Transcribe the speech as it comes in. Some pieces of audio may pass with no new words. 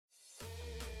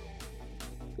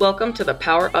Welcome to the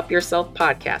Power Up Yourself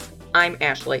podcast. I'm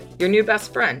Ashley, your new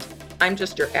best friend. I'm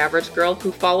just your average girl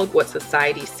who followed what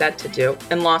society said to do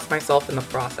and lost myself in the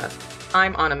process.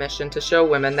 I'm on a mission to show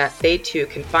women that they too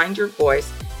can find your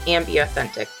voice and be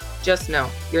authentic. Just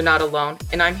know you're not alone,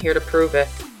 and I'm here to prove it.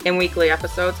 In weekly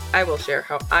episodes, I will share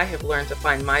how I have learned to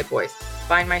find my voice,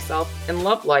 find myself, and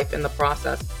love life in the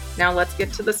process. Now let's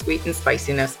get to the sweet and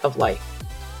spiciness of life.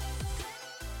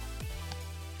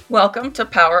 Welcome to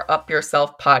Power Up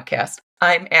Yourself podcast.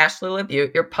 I'm Ashley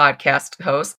LeBute, your podcast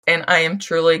host, and I am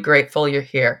truly grateful you're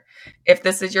here. If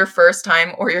this is your first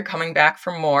time or you're coming back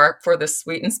for more for the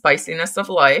sweet and spiciness of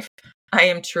life, I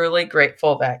am truly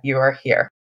grateful that you are here.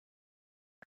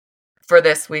 For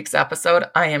this week's episode,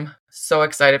 I am so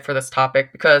excited for this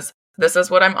topic because this is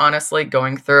what I'm honestly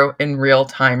going through in real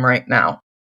time right now.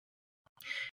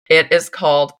 It is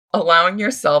called allowing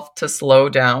yourself to slow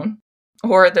down,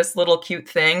 or this little cute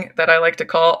thing that I like to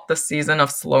call the season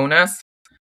of slowness.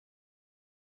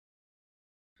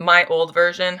 My old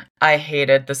version, I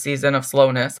hated the season of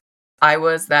slowness. I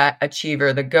was that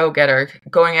achiever, the go-getter,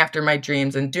 going after my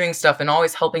dreams and doing stuff and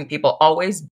always helping people,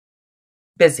 always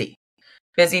busy.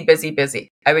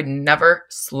 I would never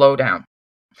slow down.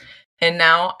 And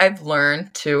now I've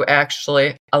learned to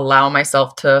actually allow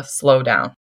myself to slow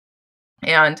down.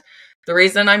 And the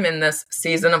reason I'm in this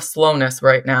season of slowness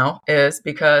right now is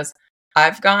because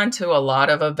I've gone to a lot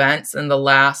of events in the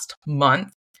last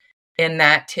month, and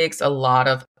that takes a lot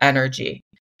of energy.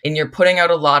 And you're putting out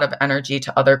a lot of energy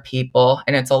to other people,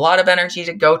 and it's a lot of energy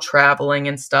to go traveling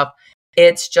and stuff.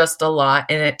 It's just a lot,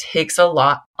 and it takes a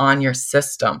lot on your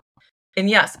system.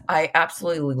 And yes, I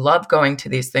absolutely love going to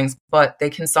these things, but they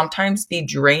can sometimes be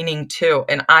draining too.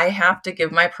 And I have to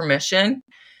give myself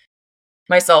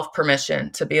permission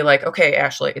to be like, okay,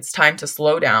 Ashley, it's time to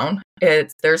slow down.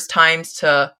 There's times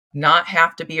to not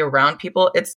have to be around people.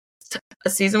 It's a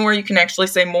season where you can actually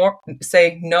say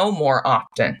no more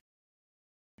often.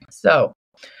 So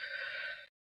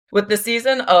with the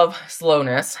season of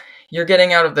slowness, you're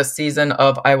getting out of the season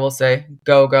of, I will say,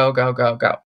 go, go, go, go,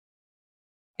 go.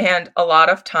 And a lot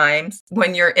of times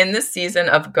when you're in the season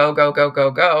of go, go, go, go,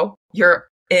 go, you're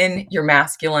in your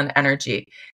masculine energy.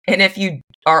 And if you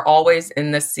are always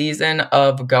in the season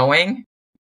of going,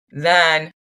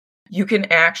 then you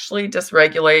can actually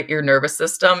dysregulate your nervous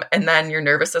system. And then your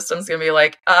nervous system's going to be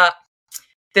like,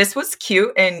 this was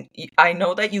cute. And I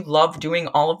know that you love doing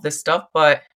all of this stuff,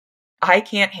 but I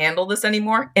can't handle this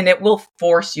anymore. And it will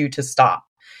force you to stop.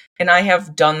 And I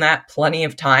have done that plenty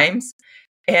of times.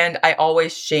 And I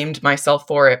always shamed myself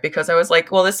for it because I was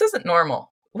like, well, this isn't normal.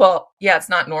 Well, yeah, it's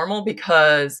not normal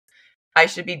because I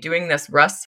should be doing this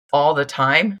rest all the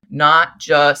time, not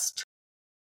just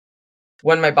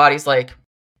when my body's like,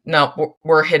 no,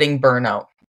 we're hitting burnout.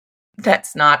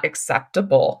 That's not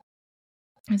acceptable.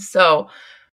 And so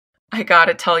I got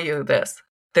to tell you this.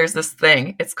 There's this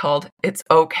thing. It's called, it's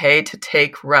okay to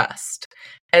take rest.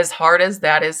 As hard as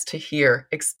that is to hear,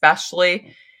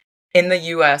 especially in the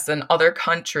US and other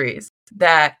countries,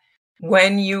 that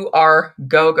when you are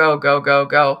go, go, go, go,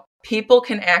 go, people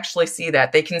can actually see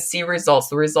that. They can see results.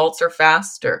 The results are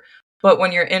faster. But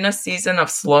when you're in a season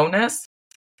of slowness,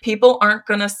 people aren't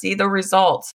going to see the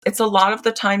results. It's a lot of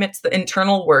the time, it's the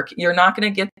internal work. You're not going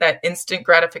to get that instant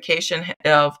gratification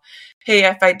of, hey,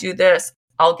 if I do this,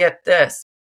 I'll get this.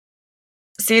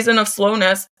 Season of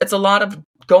slowness, it's a lot of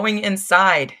going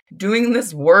inside, doing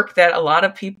this work that a lot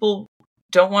of people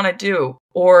don't want to do,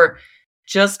 or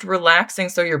just relaxing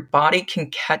so your body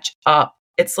can catch up.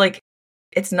 It's like,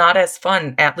 it's not as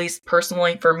fun, at least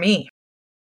personally for me.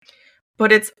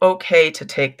 But it's okay to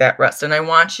take that rest. And I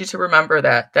want you to remember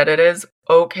that it is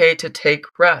okay to take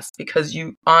rest because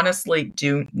you honestly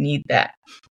do need that.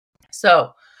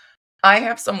 So I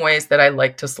have some ways that I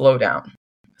like to slow down.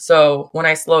 So when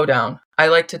I slow down, I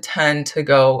like to tend to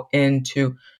go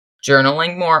into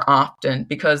journaling more often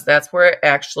because that's where it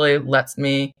actually lets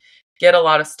me get a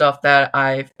lot of stuff that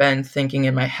I've been thinking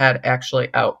in my head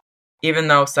actually out. Even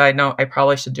though, side note, I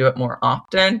probably should do it more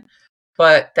often,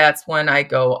 but that's when I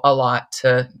go a lot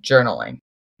to journaling.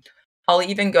 I'll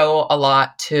even go a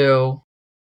lot to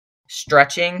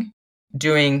stretching,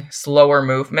 doing slower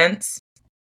movements,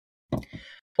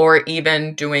 or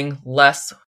even doing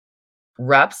less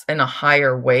reps and a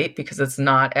higher weight because it's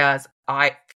not as,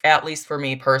 at least for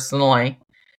me personally,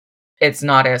 it's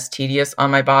not as tedious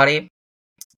on my body.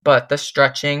 But the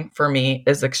stretching for me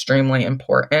is extremely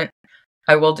important.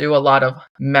 I will do a lot of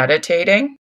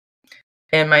meditating,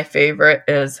 and my favorite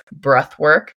is breath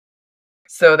work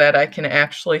so that I can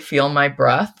actually feel my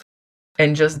breath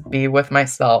and just be with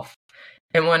myself.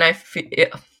 And when I feel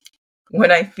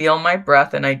my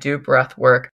breath and I do breath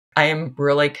work, I am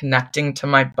really connecting to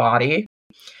my body.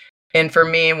 And for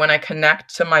me, when I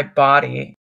connect to my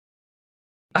body,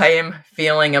 I am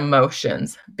feeling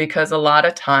emotions, because a lot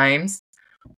of times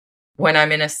when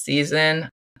I'm in a season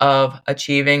of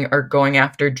achieving or going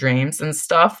after dreams and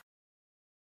stuff,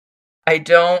 I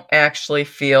don't actually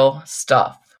feel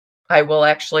stuff. I will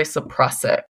actually suppress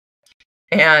it.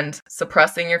 And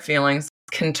suppressing your feelings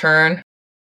can turn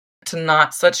to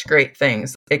not such great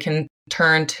things. It can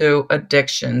turn to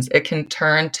addictions. It can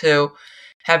turn to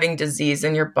having disease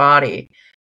in your body.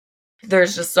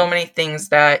 There's just so many things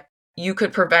that you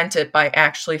could prevent it by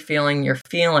actually feeling your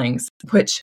feelings,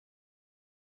 which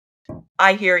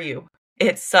I hear you.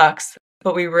 It sucks,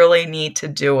 but we really need to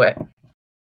do it.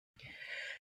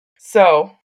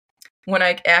 So when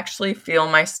I actually feel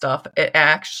my stuff,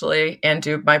 and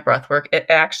do my breath work, it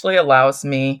actually allows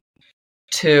me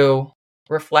to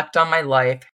reflect on my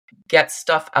life, get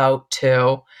stuff out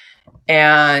too,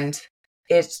 and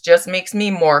it just makes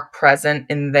me more present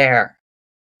in there.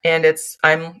 And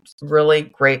I'm really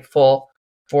grateful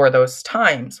for those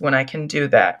times when I can do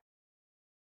that.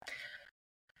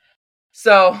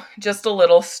 So just a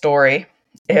little story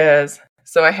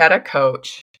so I had a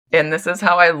coach, and this is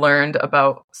how I learned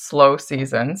about slow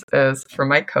seasons, is from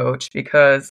my coach,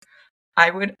 because I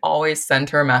would always send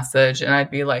her a message and I'd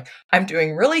be like, I'm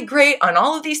doing really great on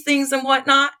all of these things and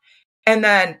whatnot. And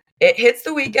then it hits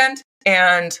the weekend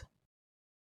and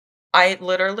I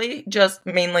literally just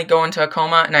mainly go into a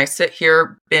coma and I sit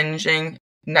here binging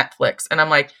Netflix. And I'm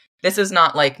like, this is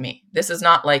not like me. This is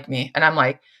not like me. And I'm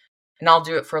like, and I'll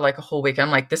do it for like a whole week. I'm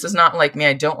like, this is not like me.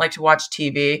 I don't like to watch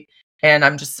TV. And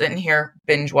I'm just sitting here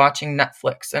binge watching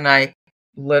Netflix. And I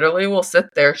literally will sit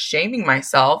there shaming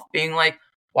myself, being like,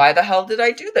 why the hell did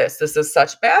I do this? This is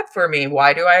such bad for me. Am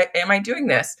I doing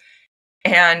this?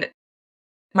 And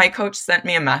my coach sent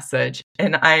me a message,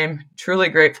 and I'm truly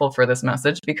grateful for this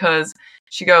message, because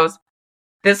she goes,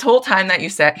 this whole time that you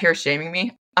sat here shaming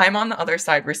me, I'm on the other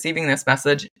side receiving this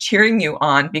message, cheering you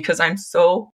on, because I'm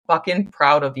so fucking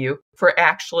proud of you for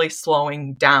actually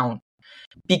slowing down,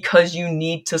 because you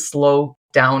need to slow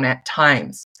down at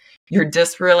times. You're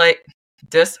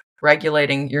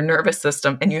dysregulating your nervous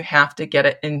system, and you have to get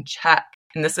it in check.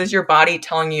 And this is your body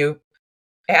telling you,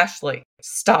 Ashley,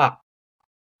 stop.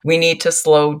 We need to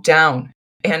slow down.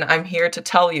 And I'm here to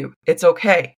tell you, it's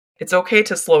okay. It's okay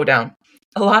to slow down.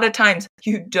 A lot of times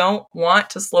you don't want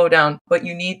to slow down, but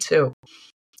you need to.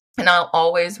 And I'll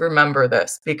always remember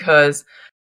this, because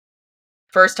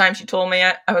first time she told me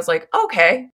it, I was like,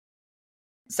 okay.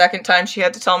 Second time she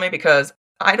had to tell me, because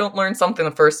I don't learn something the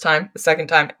first time. The second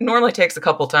time, it normally takes a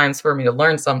couple times for me to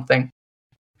learn something.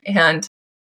 And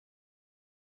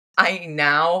I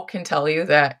now can tell you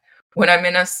that when I'm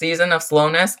in a season of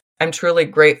slowness, I'm truly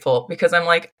grateful, because I'm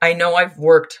like, I know I've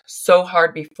worked so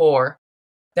hard before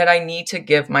that I need to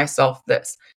give myself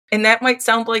this. And that might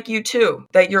sound like you too,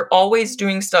 that you're always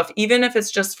doing stuff, even if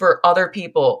it's just for other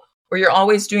people, or you're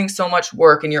always doing so much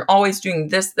work and you're always doing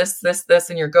this,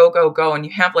 and you're go, go, go, and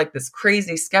you have like this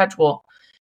crazy schedule.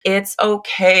 It's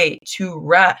okay to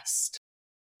rest.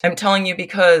 I'm telling you,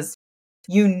 because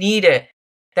you need it.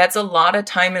 That's a lot of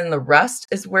time, in the rest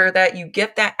is where that you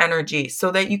get that energy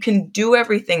so that you can do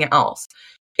everything else.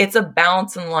 It's a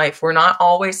balance in life. We're not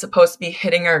always supposed to be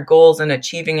hitting our goals and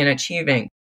achieving.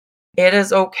 It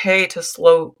is okay to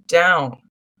slow down.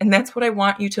 And that's what I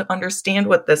want you to understand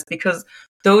with this, because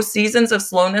those seasons of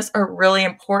slowness are really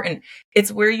important.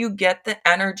 It's where you get the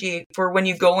energy for when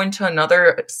you go into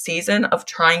another season of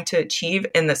trying to achieve.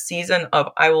 In the season of,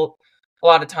 a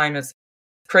lot of time is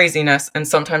craziness, and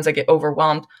sometimes I get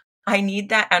overwhelmed. I need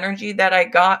that energy that I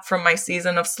got from my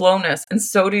season of slowness, and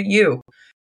so do you.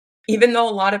 Even though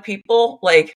a lot of people,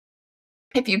 like,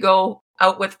 if you go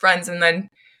out with friends and then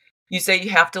you say you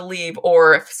have to leave,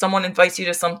 or if someone invites you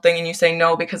to something and you say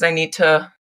no because I need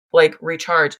to like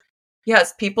recharge.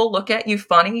 Yes, people look at you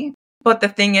funny, but the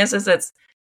thing is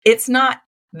it's not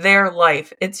their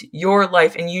life, it's your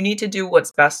life, and you need to do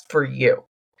what's best for you.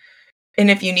 And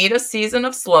if you need a season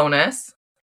of slowness,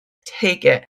 take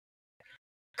it.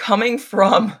 Coming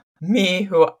from me,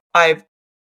 who I've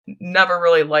never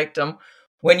really liked them,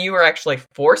 when you are actually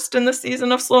forced in the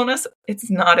season of slowness, it's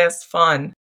not as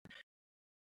fun.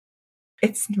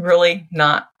 It's really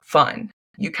not fun.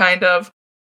 You're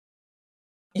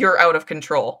out of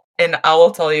control. And I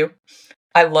will tell you,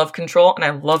 I love control, and I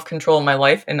love control in my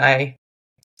life, and I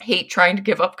hate trying to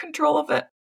give up control of it.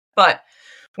 But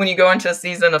when you go into a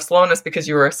season of slowness because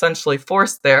you were essentially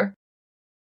forced there,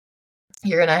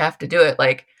 you're going to have to do it.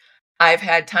 Like, I've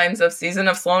had times of season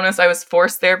of slowness I was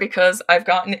forced there because I've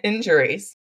gotten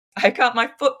injuries. I got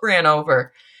my foot ran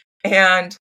over,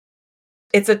 and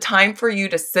It's a time for you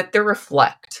to sit there,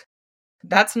 reflect.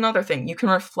 That's another thing. You can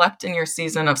reflect in your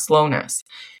season of slowness.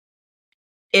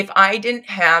 If I didn't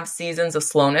have seasons of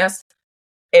slowness,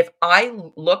 if I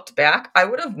looked back, I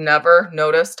would have never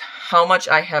noticed how much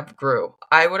I have grew.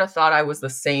 I would have thought I was the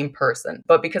same person.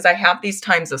 But because I have these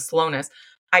times of slowness,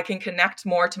 I can connect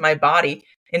more to my body.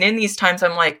 And in these times,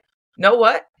 I'm like, know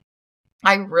what?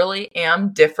 I really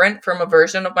am different from a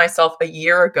version of myself a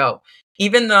year ago.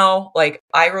 Even though like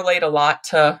I relate a lot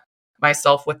to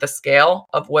myself with the scale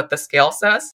of what the scale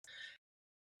says,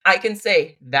 I can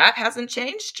say that hasn't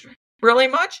changed really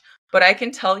much, but I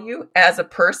can tell you as a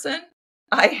person,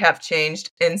 I have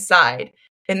changed inside.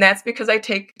 And that's because I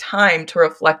take time to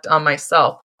reflect on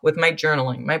myself with my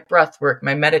journaling, my breath work,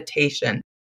 my meditation.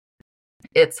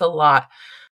 It's a lot,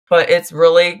 but it's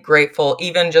really grateful.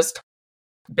 Even just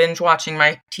binge watching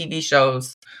my TV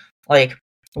shows. Like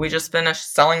we just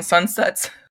finished Selling Sunset's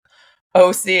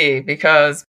OC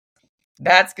because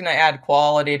that's going to add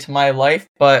quality to my life,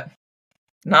 but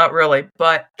not really.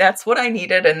 But that's what I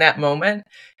needed in that moment.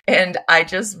 And I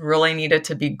just really needed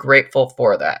to be grateful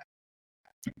for that.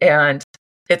 And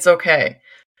it's okay.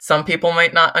 Some people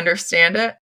might not understand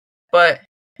it, but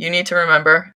you need to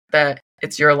remember that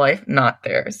it's your life, not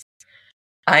theirs.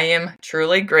 I am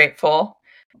truly grateful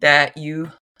that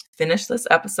you finished this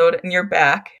episode and you're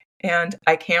back. And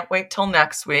I can't wait till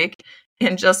next week.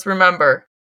 And just remember,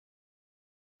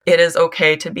 it is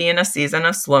okay to be in a season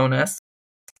of slowness.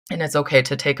 And it's okay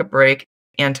to take a break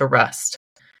and to rest.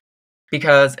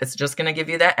 Because it's just going to give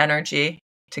you that energy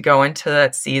to go into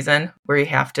that season where you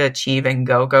have to achieve and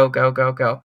go, go, go, go,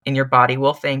 go. And your body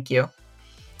will thank you.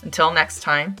 Until next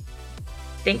time,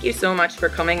 thank you so much for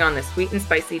coming on this sweet and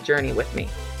spicy journey with me.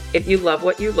 If you love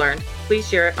what you learned, please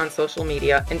share it on social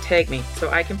media and tag me so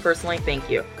I can personally thank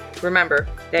you. Remember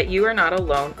that you are not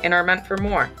alone and are meant for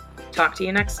more. Talk to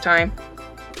you next time.